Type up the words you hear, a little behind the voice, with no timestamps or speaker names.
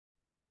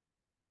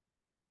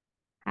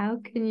how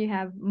can you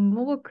have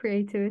more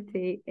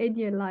creativity in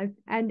your life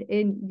and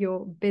in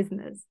your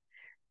business?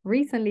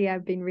 Recently,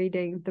 I've been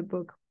reading the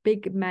book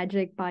Big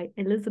Magic by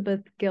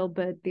Elisabeth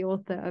Gilbert, the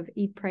author of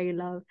Eat, Pray,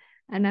 Love,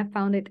 and I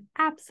found it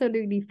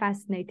absolutely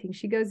fascinating.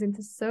 She goes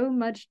into so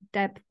much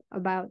depth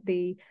about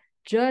the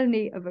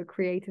journey of a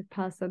creative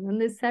person,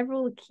 and there's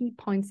several key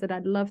points that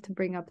I'd love to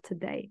bring up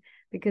today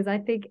because I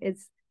think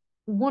it's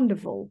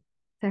wonderful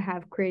to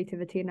have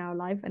creativity in our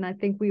life, and I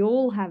think we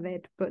all have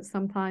it, but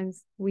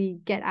sometimes we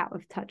get out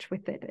of touch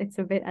with it. It's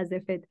a bit as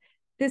if it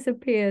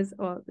disappears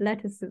or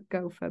let us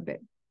go for a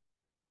bit.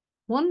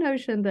 One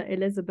notion that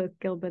Elisabeth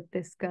Gilbert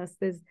discussed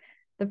is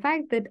the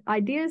fact that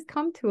ideas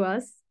come to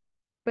us,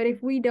 but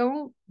if we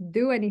don't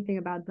do anything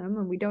about them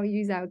and we don't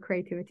use our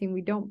creativity and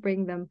we don't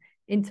bring them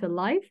into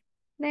life,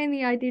 then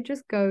the idea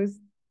just goes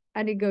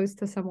and it goes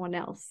to someone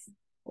else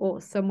or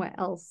somewhere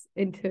else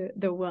into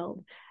the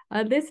world.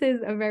 This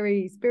is a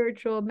very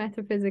spiritual,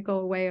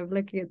 metaphysical way of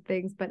looking at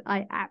things, but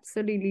I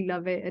absolutely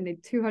love it, and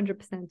it 200%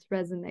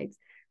 resonates,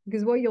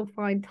 because what you'll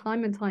find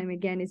time and time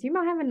again is you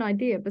might have an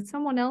idea, but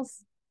someone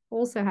else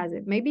also has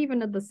it, maybe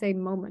even at the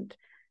same moment.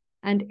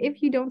 And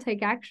if you don't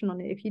take action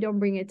on it, if you don't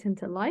bring it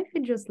into life,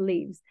 it just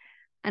leaves.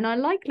 And I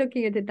like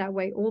looking at it that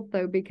way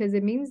also, because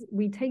it means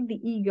we take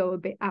the ego a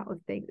bit out of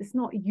things. It's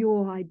not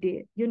your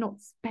idea. You're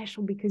not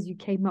special because you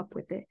came up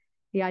with it.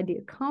 The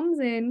idea comes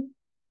in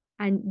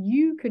and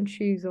you can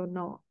choose or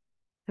not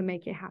to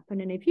make it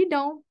happen. And if you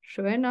don't,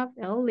 sure enough,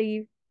 it'll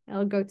leave.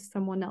 It'll go to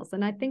someone else.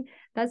 And I think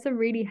that's a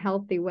really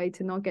healthy way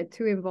to not get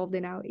too involved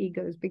in our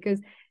egos, because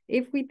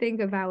if we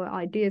think of our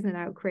ideas and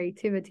our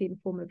creativity in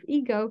form of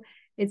ego,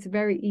 it's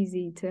very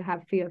easy to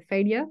have fear of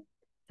failure,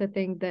 to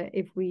think that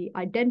if we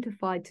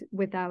identify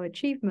with our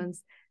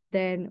achievements,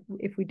 then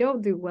if we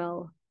don't do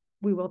well,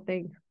 we will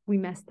think we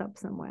messed up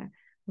somewhere,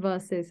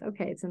 versus,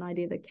 okay, it's an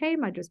idea that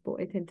came, I just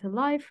brought it into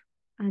life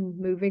and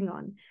moving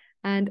on.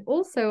 And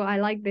also I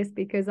like this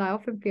because I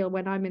often feel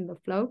when I'm in the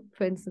flow,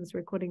 for instance,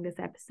 recording this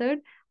episode,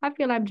 I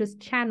feel I'm just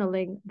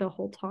channeling the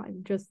whole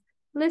time, just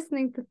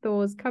listening to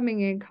thoughts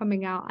coming in,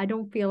 coming out. I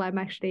don't feel I'm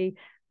actually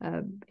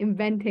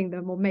inventing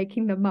them or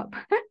making them up.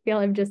 I feel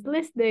I'm just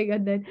listening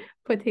and then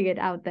putting it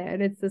out there.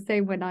 And it's the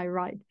same when I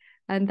write.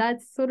 And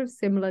that's sort of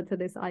similar to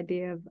this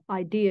idea of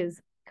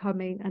ideas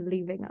coming and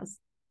leaving us.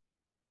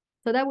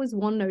 So that was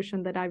one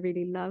notion that I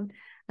really loved.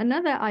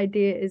 Another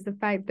idea is the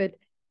fact that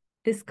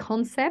this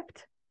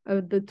concept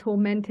of the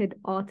tormented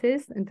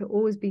artist and to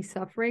always be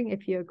suffering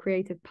if you're a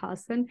creative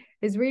person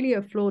is really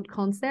a flawed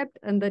concept,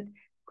 and that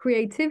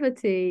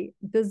creativity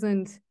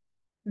doesn't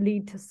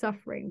lead to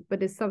suffering,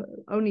 but it's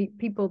only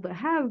people that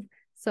have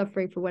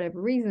suffering for whatever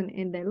reason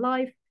in their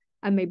life,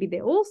 and maybe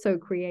they're also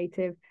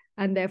creative,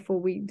 and therefore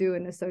we do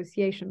an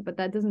association, but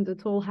that doesn't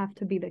at all have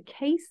to be the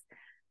case.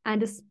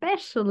 And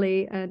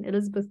especially, and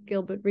Elisabeth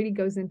Gilbert really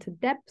goes into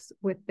depths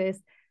with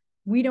this,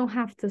 we don't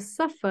have to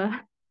suffer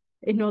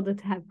in order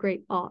to have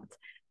great art.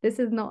 This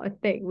is not a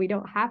thing. We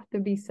don't have to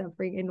be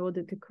suffering in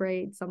order to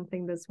create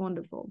something that's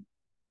wonderful.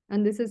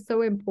 And this is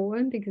so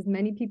important because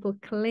many people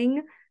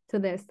cling to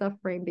their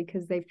suffering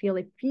because they feel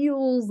it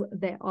fuels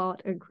their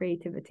art and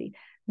creativity.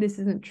 This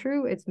isn't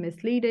true. It's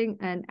misleading.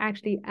 And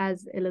actually,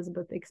 as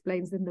Elisabeth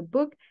explains in the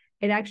book,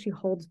 it actually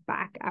holds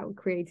back our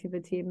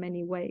creativity in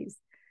many ways.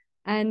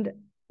 And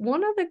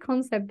one other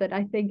concept that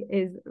I think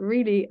is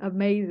really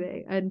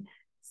amazing and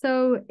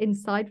so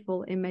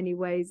insightful in many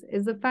ways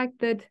is the fact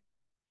that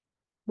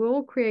we're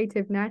all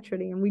creative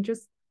naturally, and we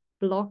just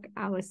block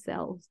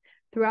ourselves.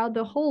 Throughout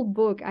the whole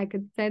book, I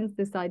could sense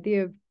this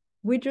idea of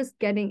we're just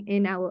getting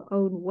in our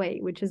own way,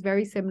 which is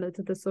very similar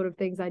to the sort of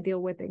things I deal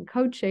with in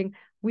coaching.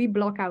 We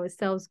block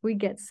ourselves, we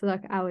get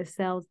stuck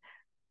ourselves,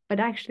 but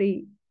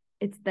actually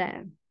it's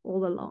there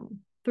all along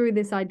through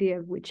this idea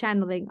of we're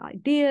channeling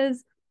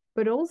ideas,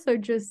 but also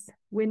just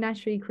we're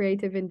naturally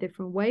creative in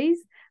different ways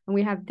and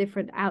we have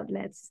different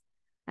outlets.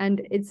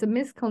 And it's a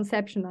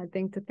misconception, I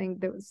think, to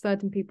think that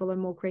certain people are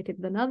more creative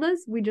than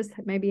others. We just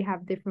maybe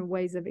have different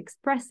ways of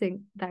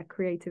expressing that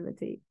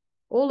creativity.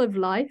 All of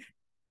life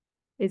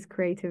is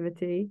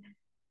creativity.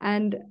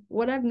 And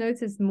what I've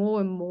noticed more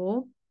and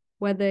more,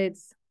 whether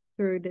it's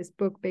through this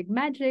book, Big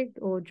Magic,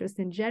 or just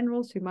in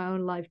general through my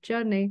own life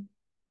journey,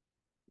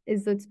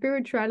 is that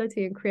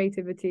spirituality and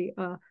creativity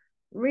are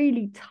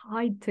really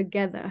tied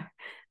together.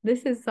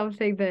 This is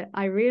something that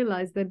I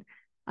realized that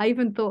I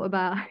even thought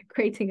about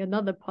creating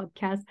another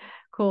podcast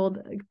called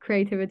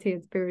Creativity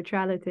and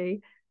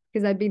Spirituality,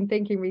 because I've been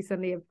thinking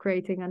recently of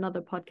creating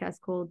another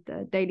podcast called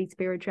the Daily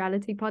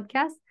Spirituality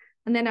Podcast.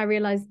 And then I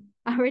realized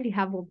I already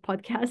have one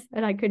podcast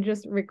and I could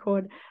just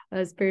record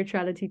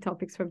spirituality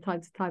topics from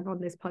time to time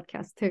on this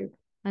podcast too.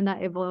 And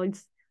that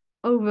avoids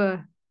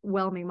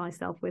overwhelming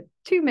myself with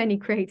too many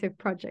creative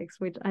projects,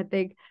 which I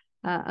think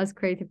us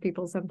creative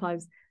people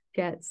sometimes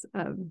gets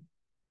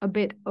a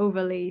bit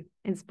overly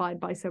inspired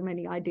by so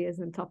many ideas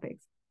and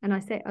topics. And I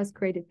say us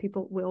creative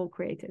people, we're all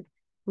creative.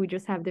 We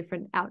just have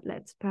different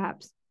outlets,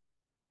 perhaps.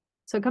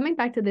 So coming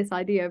back to this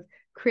idea of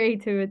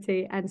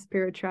creativity and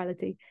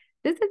spirituality,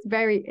 this is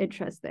very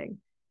interesting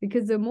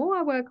Because the more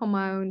I work on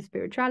my own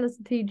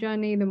spirituality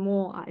journey, the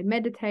more I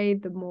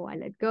meditate, the more I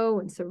let go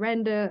and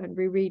surrender and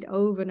reread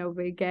over and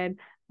over again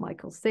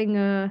Michael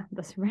Singer,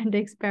 The Surrender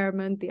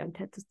Experiment, The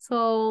Untethered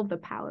Soul, The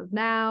Power of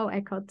Now,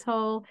 Eckhart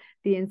Tolle,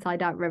 The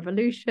Inside Out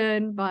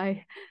Revolution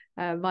by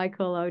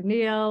Michael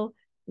O'Neill,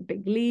 The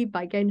Big Leap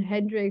by Gene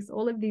Hendricks,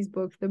 all of these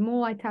books, the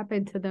more I tap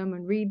into them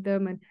and read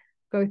them and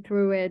go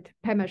through it,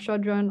 Pema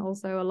Chodron,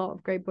 also a lot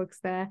of great books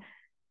there,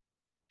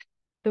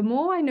 the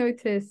more I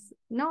notice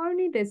not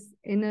only this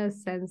inner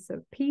sense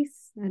of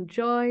peace and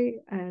joy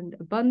and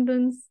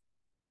abundance,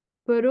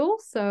 but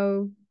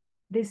also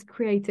this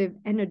creative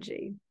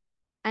energy.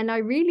 And I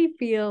really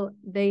feel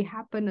they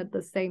happen at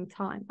the same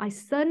time. I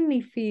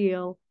suddenly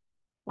feel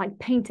like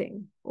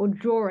painting or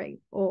drawing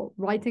or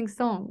writing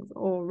songs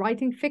or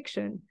writing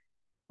fiction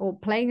or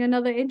playing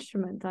another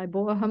instrument. I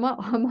bought a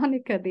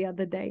harmonica the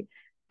other day.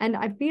 And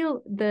I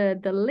feel the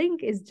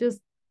link is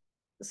just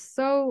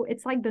so,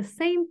 it's like the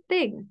same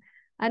thing.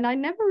 And I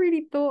never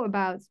really thought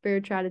about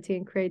spirituality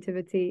and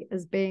creativity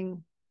as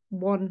being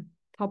one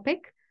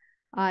topic.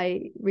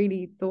 I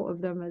really thought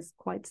of them as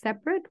quite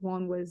separate.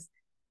 One was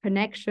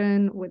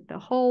connection with the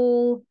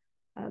whole,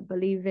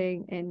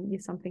 believing in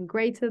something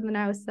greater than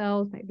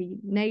ourselves, maybe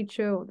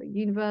nature or the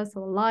universe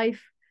or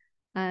life,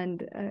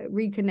 and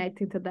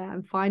reconnecting to that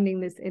and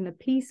finding this inner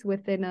peace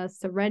within us,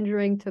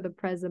 surrendering to the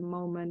present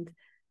moment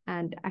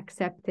and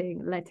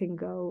accepting, letting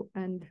go,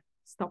 and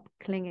stop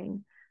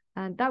clinging.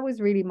 And that was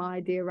really my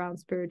idea around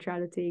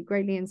spirituality,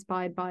 greatly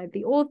inspired by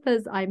the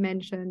authors I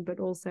mentioned,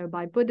 but also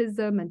by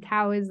Buddhism and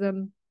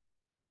Taoism,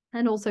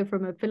 and also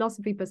from a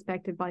philosophy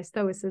perspective by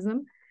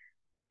Stoicism.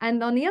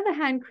 And on the other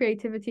hand,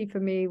 creativity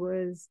for me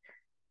was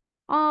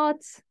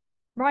art,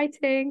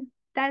 writing,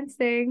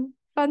 dancing,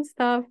 fun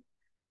stuff,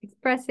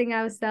 expressing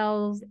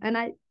ourselves. And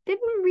I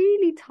didn't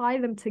really tie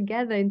them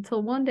together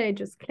until one day it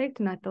just clicked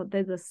and I thought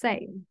they're the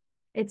same.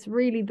 It's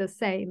really the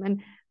same.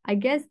 And I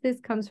guess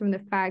this comes from the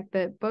fact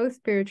that both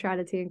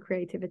spirituality and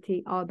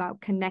creativity are about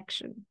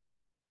connection.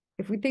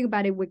 If we think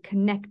about it, we're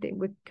connecting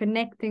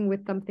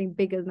with something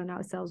bigger than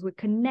ourselves. We're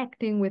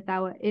connecting with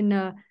our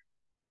inner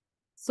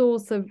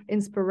source of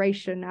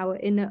inspiration, our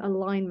inner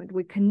alignment.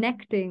 We're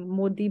connecting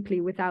more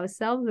deeply with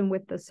ourselves and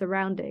with the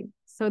surrounding.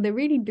 So they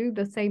really do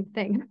the same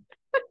thing.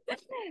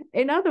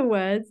 In other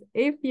words,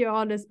 if you're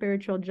on a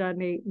spiritual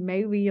journey,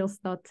 maybe you'll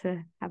start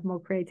to have more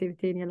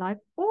creativity in your life.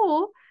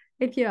 Or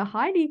if you're a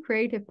highly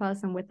creative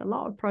person with a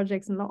lot of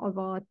projects and a lot of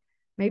art,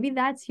 maybe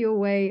that's your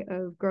way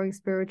of growing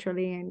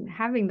spiritually and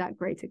having that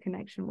greater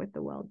connection with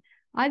the world.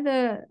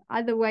 Either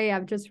way,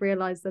 I've just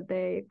realized that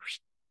they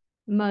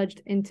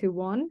merged into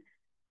one.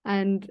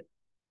 And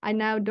I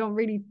now don't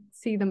really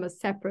see them as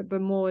separate,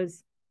 but more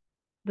as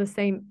the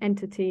same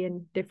entity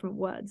in different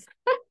words.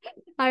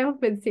 I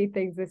often see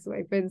things this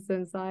way. For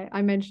instance,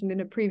 I mentioned in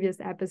a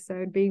previous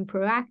episode being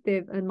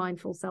proactive and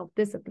mindful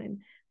self-discipline,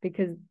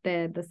 because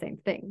they're the same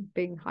thing.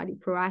 Being highly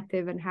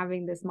proactive and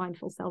having this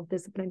mindful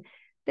self-discipline,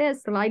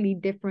 there's slightly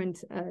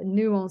different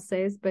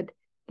nuances, but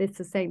it's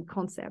the same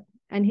concept.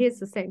 And here's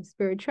the same: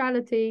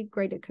 spirituality,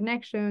 greater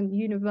connection,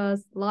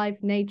 universe, life,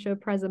 nature,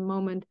 present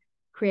moment,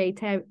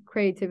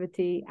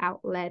 creativity,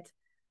 outlet.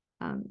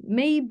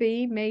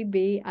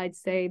 Maybe I'd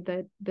say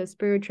that the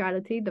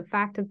spirituality, the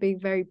fact of being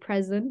very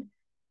present,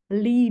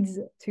 leads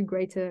to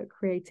greater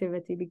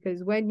creativity,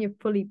 because when you're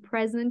fully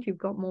present, you've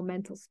got more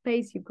mental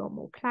space, you've got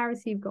more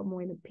clarity, you've got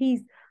more inner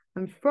peace,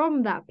 and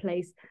from that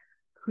place,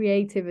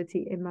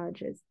 creativity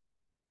emerges.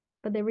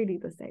 But they're really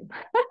the same.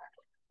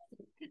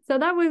 So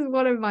that was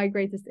one of my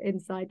greatest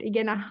insight.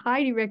 Again, I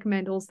highly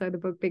recommend also the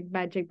book Big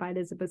Magic by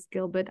Elisabeth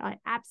Gilbert. I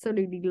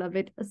absolutely love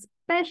it,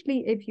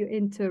 especially if you're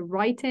into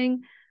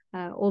writing,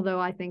 although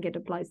I think it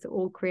applies to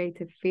all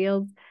creative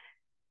fields.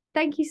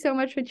 Thank you so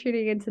much for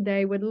tuning in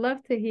today. Would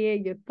love to hear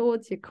your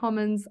thoughts, your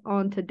comments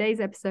on today's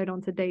episode,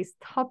 on today's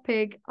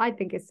topic. I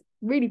think it's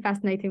really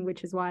fascinating,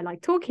 which is why I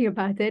like talking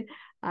about it.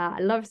 I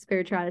love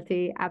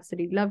spirituality,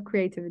 absolutely love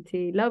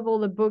creativity, love all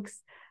the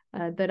books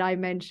that I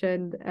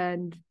mentioned,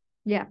 and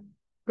yeah,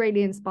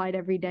 greatly inspired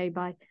every day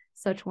by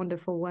such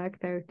wonderful work.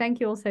 So thank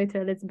you also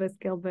to Elisabeth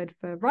Gilbert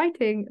for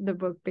writing the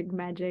book Big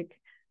Magic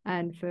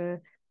and for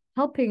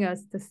helping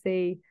us to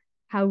see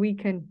how we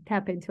can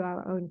tap into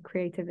our own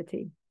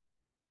creativity.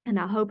 And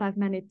I hope I've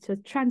managed to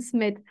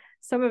transmit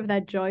some of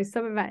that joy,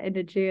 some of that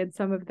energy, and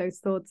some of those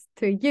thoughts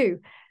to you.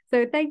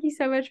 So thank you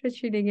so much for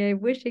tuning in.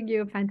 Wishing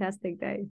you a fantastic day.